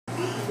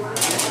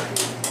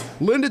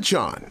Linda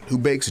Chhon, who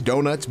bakes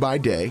donuts by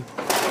day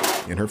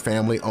in her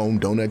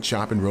family-owned donut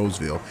shop in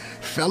Roseville,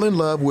 fell in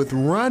love with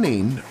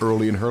running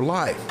early in her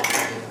life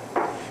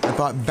and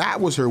thought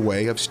that was her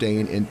way of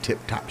staying in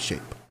tip-top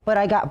shape. But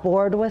I got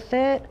bored with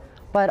it.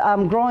 But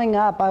growing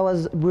up, I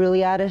was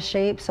really out of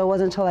shape, so it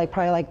wasn't until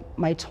probably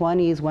my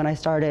 20s when I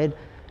started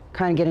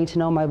kind of getting to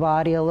know my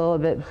body a little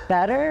bit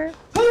better.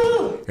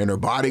 And her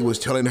body was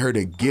telling her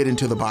to get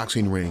into the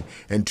boxing ring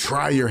and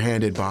try your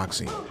hand at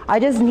boxing. I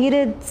just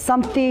needed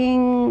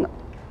something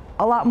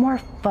a lot more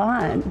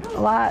fun,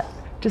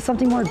 just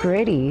something more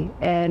gritty,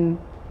 and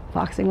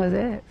boxing was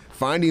it.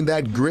 Finding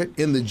that grit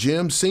in the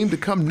gym seemed to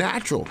come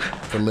natural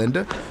for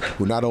Linda,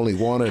 who not only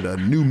wanted a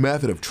new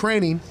method of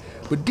training,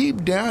 but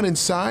deep down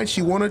inside,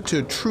 she wanted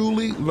to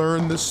truly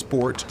learn the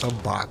sport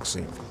of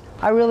boxing.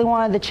 I really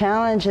wanted the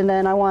challenge, and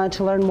then I wanted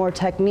to learn more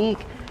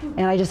technique,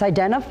 and I just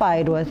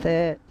identified with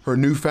it. Her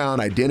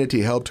newfound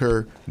identity helped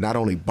her not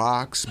only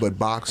box, but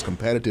box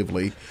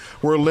competitively,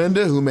 where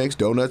Linda, who makes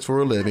donuts for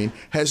a living,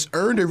 has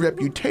earned a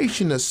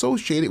reputation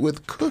associated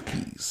with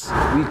cookies.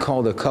 We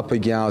called a couple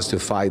of gals to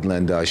fight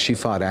Linda. She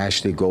fought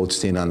Ashley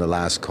Goldstein on the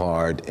last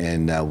card,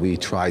 and we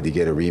tried to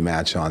get a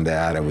rematch on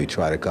that, and we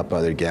tried a couple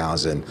other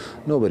gals, and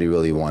nobody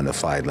really wanted to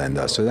fight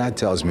Linda. So that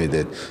tells me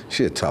that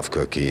she's a tough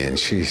cookie, and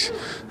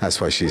that's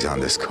why she's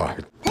on this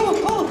card.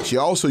 She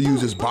also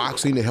uses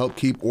boxing to help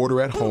keep order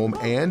at home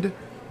and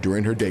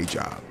during her day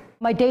job.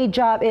 My day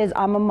job is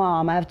I'm a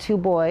mom. I have 2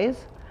 boys,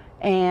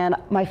 and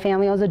my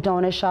family owns a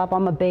donut shop.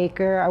 I'm a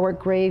baker. I work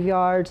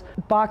graveyards.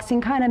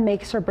 Boxing kind of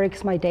makes or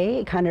breaks my day.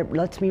 It kind of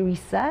lets me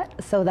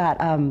reset so that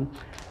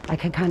I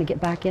can kind of get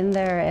back in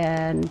there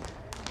and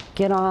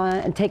get on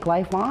and take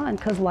life on,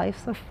 because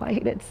life's a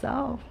fight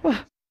itself.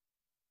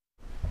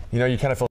 You know, you kind of feel